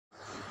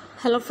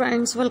Hello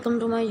friends, welcome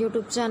to my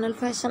YouTube channel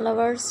Fashion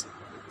Lovers.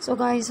 So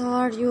guys, how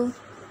are you?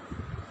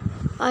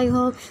 I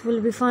hope you will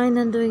be fine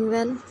and doing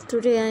well.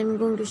 Today I am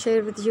going to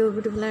share with you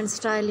beautiful and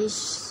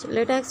stylish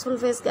latex full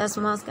face gas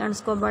mask and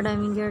scuba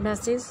diving gear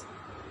dresses.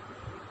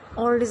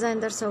 All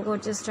designed that so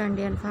gorgeous,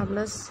 trendy and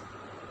fabulous.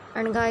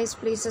 And guys,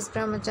 please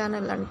subscribe my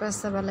channel and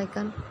press the bell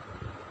icon.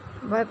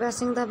 By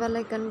pressing the bell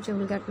icon, you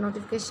will get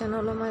notification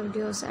all of my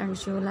videos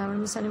and you will never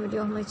miss any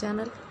video of my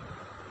channel.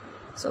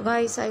 So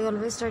guys, I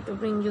always try to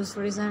bring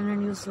useful design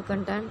and useful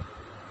content.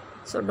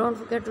 So don't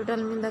forget to tell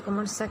me in the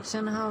comment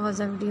section how was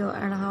the video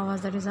and how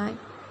was the design.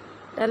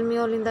 Tell me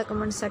all in the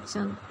comment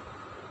section.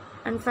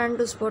 And friend,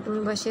 to support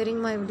me by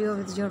sharing my video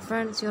with your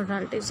friends, your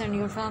relatives and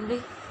your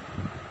family.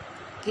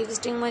 Keep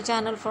visiting my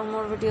channel for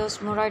more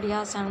videos, more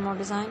ideas and more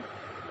design.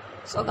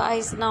 So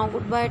guys, now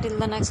goodbye till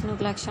the next new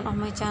collection of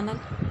my channel.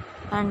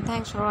 And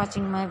thanks for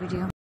watching my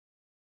video.